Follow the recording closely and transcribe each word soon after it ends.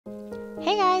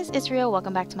Hey guys, it's Rio.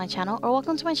 Welcome back to my channel, or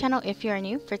welcome to my channel if you're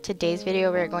new. For today's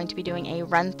video, we're going to be doing a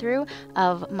run through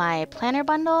of my planner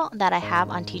bundle that I have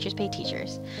on Teachers Pay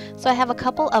Teachers. So I have a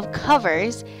couple of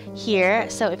covers here,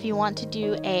 so if you want to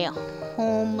do a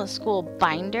homeschool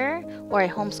binder or a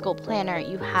homeschool planner,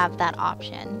 you have that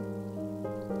option.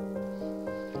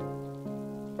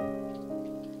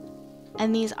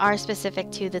 And these are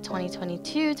specific to the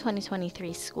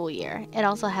 2022-2023 school year. It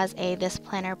also has a This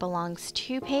Planner Belongs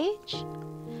To page.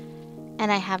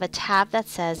 And I have a tab that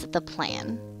says The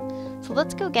Plan. So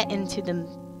let's go get into the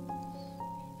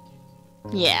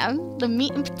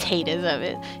meat and potatoes of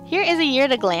it. Here is a year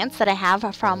at a glance that I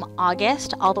have from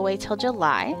August all the way till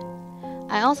July.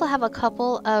 I also have a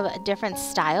couple of different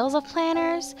styles of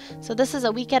planners. So this is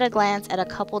a week at a glance at a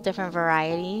couple different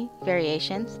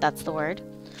variations, that's the word.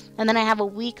 And then I have a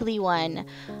weekly one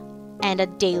and a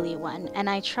daily one. And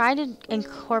I try to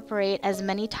incorporate as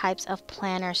many types of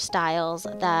planner styles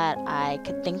that I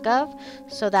could think of,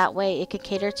 so that way it could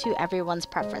cater to everyone's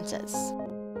preferences.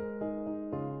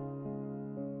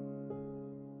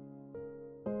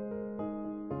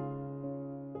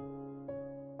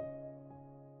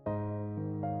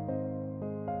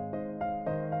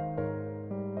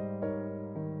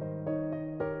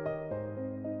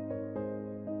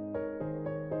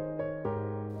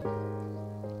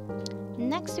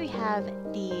 Next we have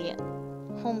the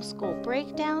homeschool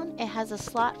breakdown. It has a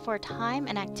slot for time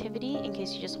and activity in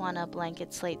case you just want to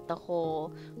blanket slate the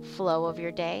whole flow of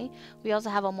your day. We also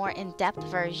have a more in-depth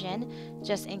version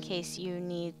just in case you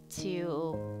need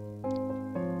to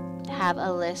have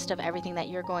a list of everything that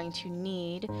you're going to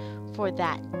need for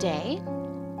that day.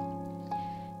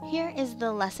 Here is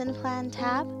the lesson plan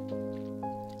tab.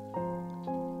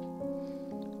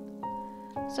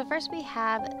 So first we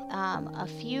have a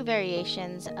few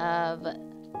variations of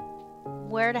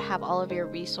where to have all of your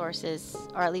resources,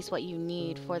 or at least what you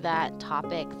need for that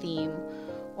topic, theme,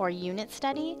 or unit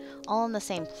study, all in the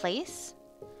same place.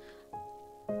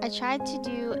 I tried to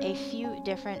do a few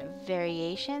different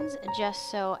variations just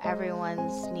so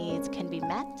everyone's needs can be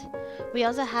met. We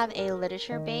also have a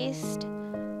literature-based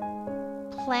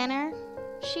planner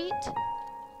sheet,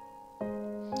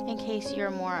 in case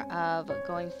you're more of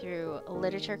going through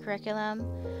literature curriculum.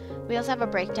 We also have a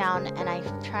breakdown, and I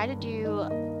try to do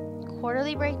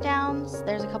quarterly breakdowns.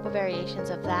 There's a couple variations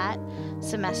of that.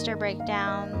 Semester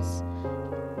breakdowns,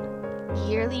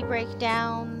 yearly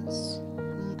breakdowns,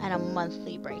 and a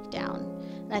monthly breakdown.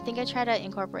 And I think I try to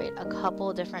incorporate a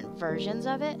couple different versions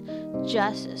of it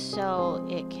just so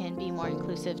it can be more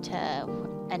inclusive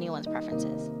to anyone's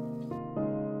preferences.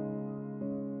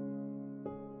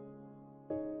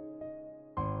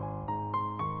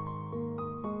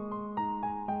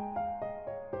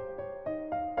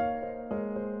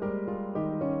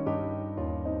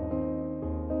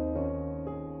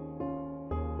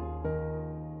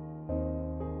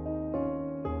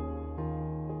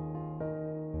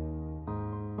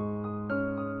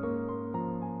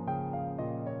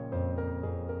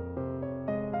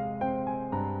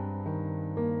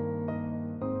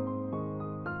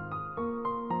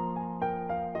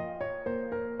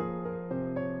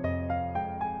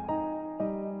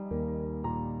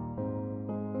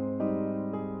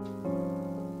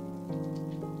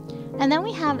 And then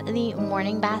we have the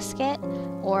morning basket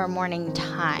or morning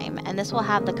time, and this will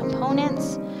have the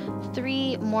components,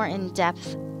 3 more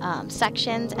in-depth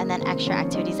sections, and then extra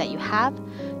activities that you have.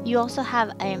 You also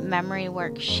have a memory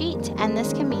worksheet, and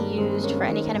this can be used for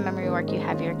any kind of memory work you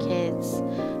have your kids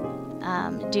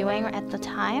doing at the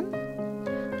time.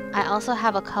 I also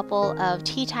have a couple of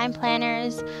tea time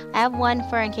planners. I have one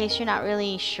for in case you're not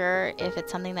really sure if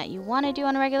it's something that you want to do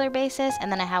on a regular basis,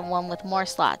 and then I have one with more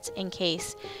slots in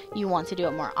case you want to do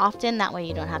it more often. That way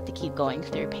you don't have to keep going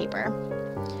through paper.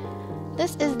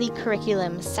 This is the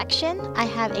curriculum section. I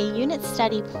have a unit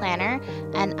study planner,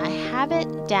 and I have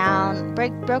it down,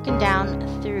 broken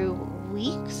down through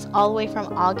weeks all the way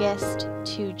from August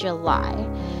to July.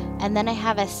 And then I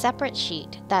have a separate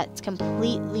sheet that's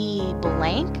completely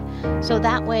blank, so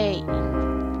that way,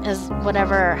 as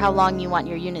how long you want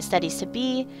your unit studies to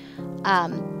be,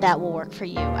 that will work for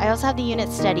you. I also have the unit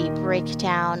study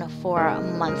breakdown for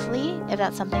monthly, if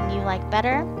that's something you like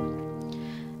better,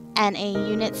 and a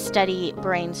unit study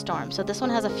brainstorm. So this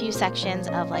one has a few sections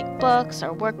of like books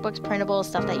or workbooks, printables,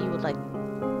 stuff that you would like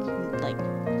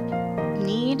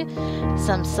need,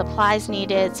 some supplies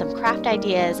needed, some craft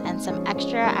ideas, and some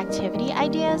extra activity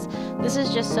ideas. This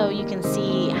is just so you can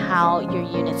see how your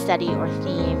unit study or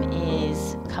theme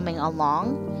is coming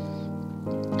along.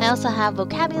 I also have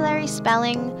vocabulary,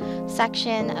 spelling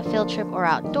section, a field trip or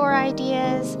outdoor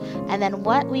ideas, and then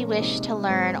what we wish to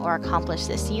learn or accomplish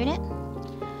this unit.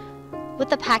 With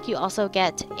the pack, you also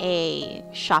get a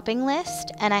shopping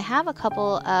list, and I have a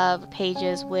couple of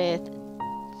pages with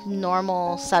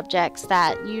normal subjects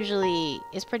that usually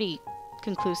is pretty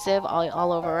conclusive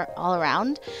all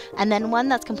around, and then one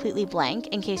that's completely blank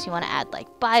in case you want to add like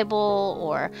Bible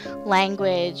or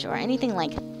language or anything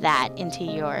like that into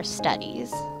your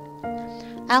studies.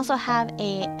 I also have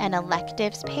an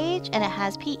electives page, and it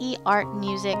has PE, art,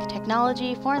 music,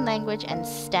 technology, foreign language, and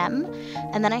STEM.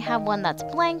 And then I have one that's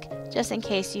blank, just in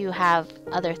case you have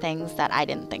other things that I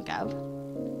didn't think of.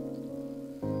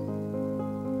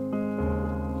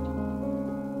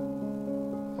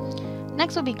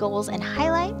 Next will be goals and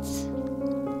highlights.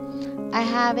 I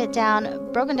have it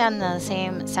broken down into the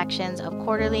same sections of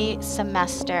quarterly,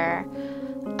 semester,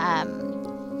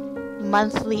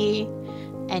 monthly,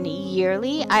 and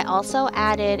yearly. I also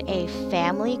added a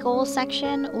family goal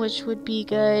section, which would be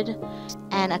good,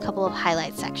 and a couple of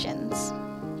highlight sections.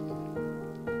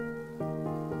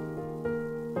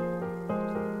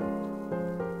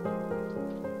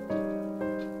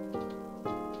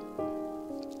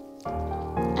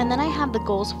 And then I have the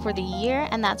goals for the year,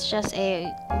 and that's just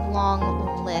a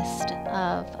long list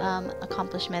of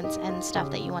accomplishments and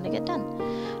stuff that you want to get done.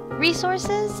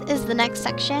 Resources is the next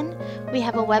section. We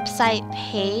have a website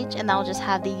page, and that will just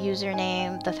have the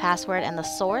username, the password, and the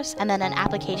source, and then an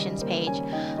applications page,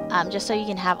 just so you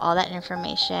can have all that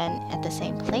information at the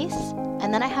same place.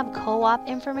 And then I have co-op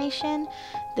information.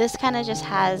 This kind of just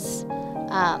has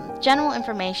general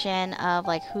information of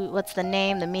like what's the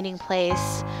name, the meeting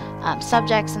place,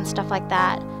 subjects and stuff like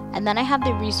that. And then I have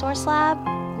the resource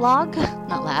log,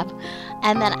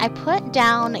 and then I put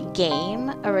down game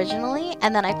originally,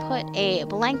 and then I put a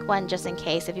blank one just in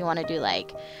case if you want to do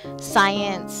like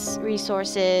science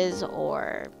resources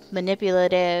or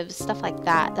manipulative stuff like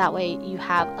that. That way you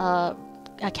have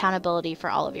accountability for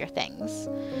all of your things,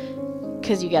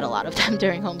 because you get a lot of them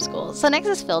during homeschool. So next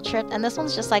is field trip, and this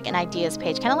one's just like an ideas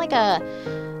page, kind of like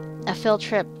a field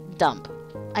trip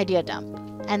idea dump.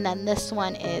 And then this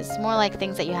one is more like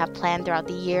things that you have planned throughout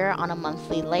the year on a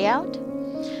monthly layout.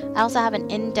 I also have an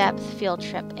in-depth field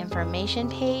trip information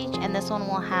page, and this one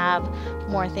will have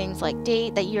more things like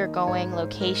date that you're going,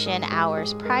 location,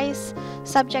 hours, price,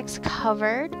 subjects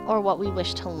covered, or what we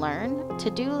wish to learn,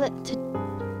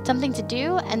 something to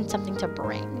do, and something to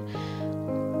bring.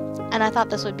 And I thought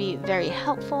this would be very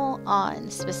helpful on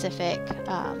specific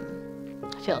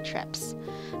field trips.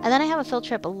 And then I have a field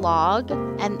trip log,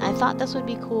 and I thought this would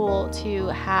be cool to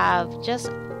have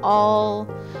just all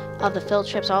of the field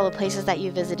trips, all the places that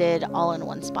you visited, all in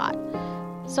one spot.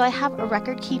 So I have a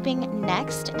record keeping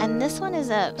next, and this one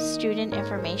is a student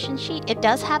information sheet. It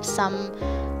does have some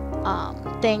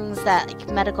things that like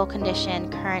medical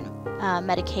condition, current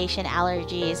medication,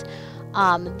 allergies.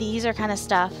 These are kind of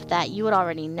stuff that you would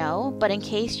already know, but in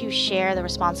case you share the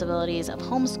responsibilities of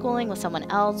homeschooling with someone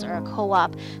else or a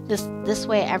co-op, this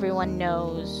way everyone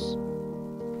knows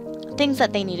things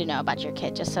that they need to know about your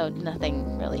kid, just so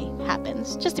nothing really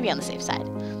happens, just to be on the safe side.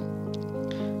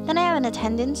 Then I have an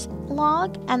attendance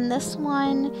log, and this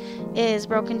one is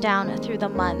broken down through the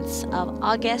months of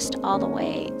August all the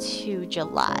way to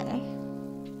July,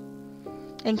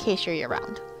 in case you're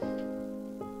year-round.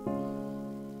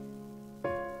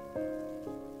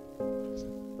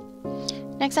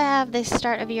 Next I have the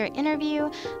start of your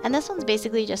interview, and this one's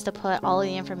basically just to put all of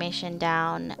the information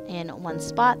down in one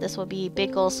spot. This will be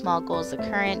big goals, small goals, the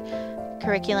current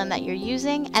curriculum that you're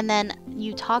using, and then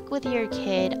you talk with your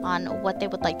kid on what they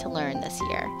would like to learn this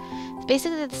year. It's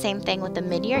basically the same thing with the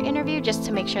mid-year interview, just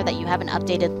to make sure that you have an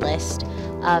updated list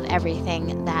of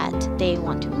everything that they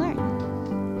want to learn.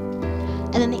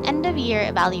 And then the end of year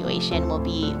evaluation will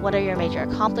be what are your major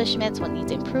accomplishments, what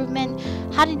needs improvement,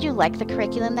 how did you like the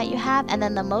curriculum that you have, and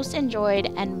then the most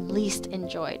enjoyed and least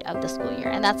enjoyed of the school year.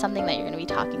 And that's something that you're going to be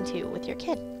talking to with your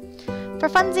kid. For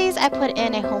funsies, I put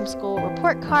in a homeschool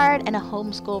report card and a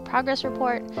homeschool progress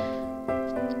report.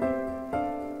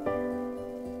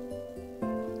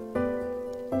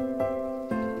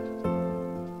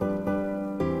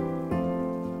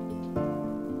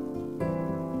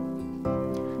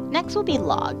 Next will be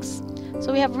logs.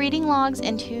 So we have reading logs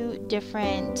in 2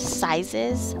 different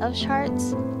sizes of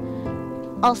charts.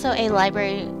 Also a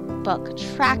library book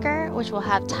tracker, which will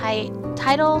have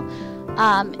title,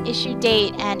 issue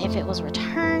date, and if it was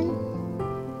returned.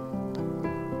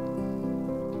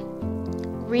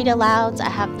 Read alouds, I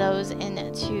have those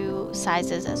in 2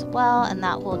 sizes as well, and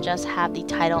that will just have the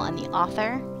title and the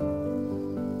author.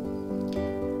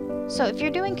 So if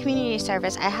you're doing community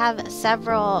service, I have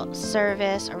several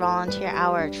service or volunteer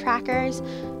hour trackers,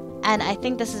 and I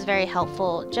think this is very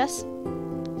helpful just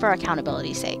for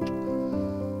accountability's sake.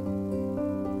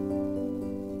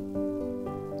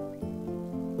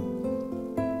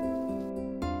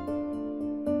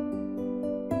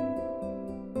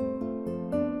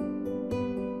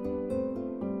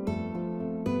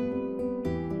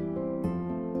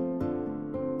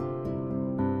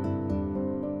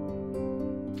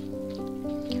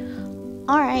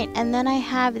 Alright, and then I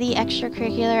have the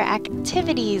extracurricular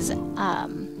activities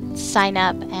sign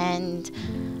up and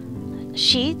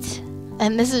sheet.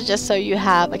 And this is just so you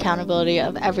have accountability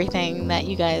of everything that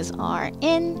you guys are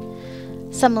in.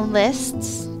 Some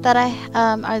lists that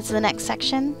is the next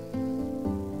section.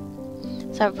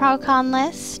 So a pro-con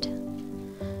list,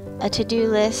 a to-do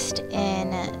list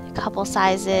in a couple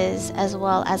sizes, as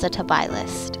well as a to-buy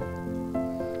list.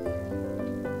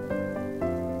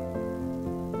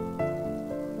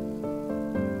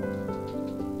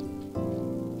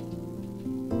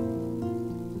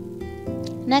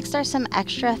 Next are some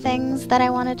extra things that I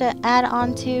wanted to add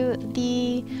onto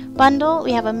the bundle.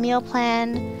 We have a meal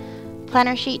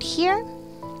planner sheet here.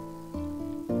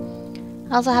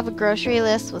 I also have a grocery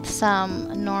list with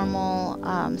some normal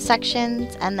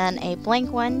sections and then a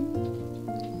blank one.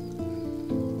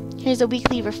 Here's a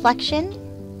weekly reflection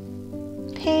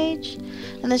page,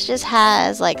 and this just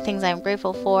has like things I'm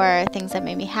grateful for, things that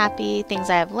made me happy, things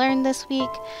I have learned this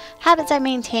week, habits I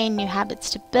maintain, new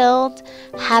habits to build,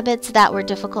 habits that were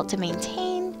difficult to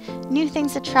maintain, new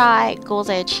things to try, goals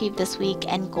I achieved this week,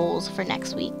 and goals for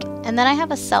next week. And then I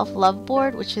have a self-love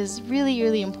board, which is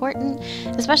really important,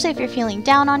 especially if you're feeling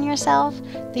down on yourself.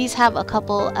 These have a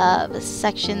couple of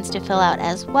sections to fill out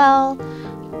as well.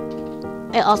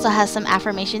 It also has some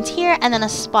affirmations here and then a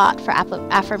spot for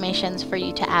affirmations for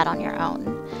you to add on your own.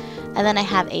 And then I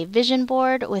have a vision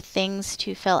board with things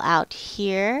to fill out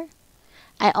here.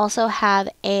 I also have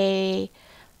a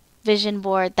vision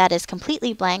board that is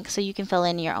completely blank, so you can fill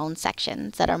in your own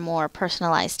sections that are more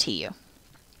personalized to you.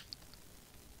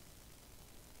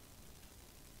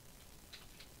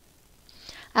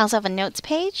 I also have a notes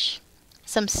page,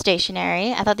 some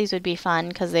stationery. I thought these would be fun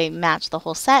because they match the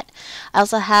whole set. I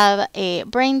also have a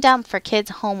brain dump for kids,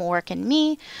 homework, and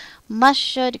me. Must,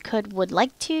 should, could, would,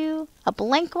 like to. A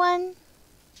blank one.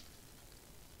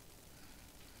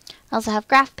 I also have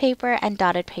graph paper and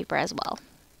dotted paper as well.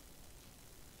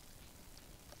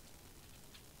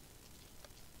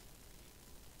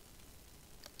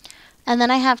 And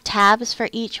then I have tabs for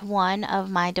each one of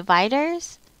my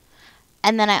dividers.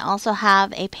 And then I also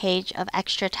have a page of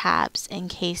extra tabs in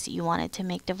case you wanted to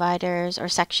make dividers or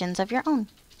sections of your own.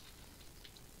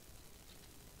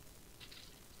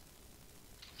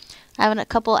 I have a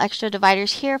couple extra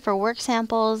dividers here for work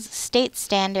samples, state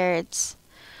standards,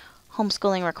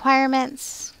 homeschooling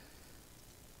requirements,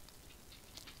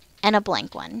 and a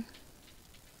blank one.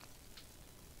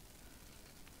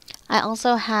 I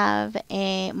also have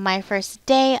a my first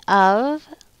day of,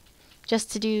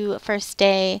 just to do first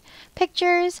day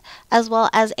pictures, as well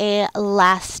as a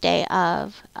last day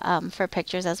of for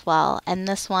pictures as well. And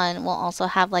this one will also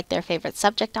have like their favorite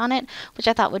subject on it, which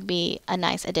I thought would be a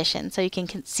nice addition, so you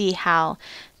can see how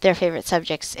their favorite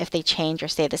subjects, if they change or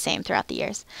stay the same throughout the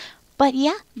years. But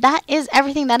yeah, that is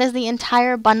everything. That is the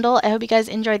entire bundle. I hope you guys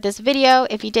enjoyed this video.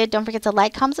 If you did, don't forget to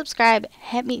like, comment, subscribe,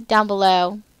 hit me down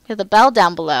below, hit the bell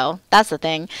down below. That's the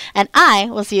thing. And I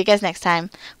will see you guys next time.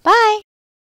 Bye!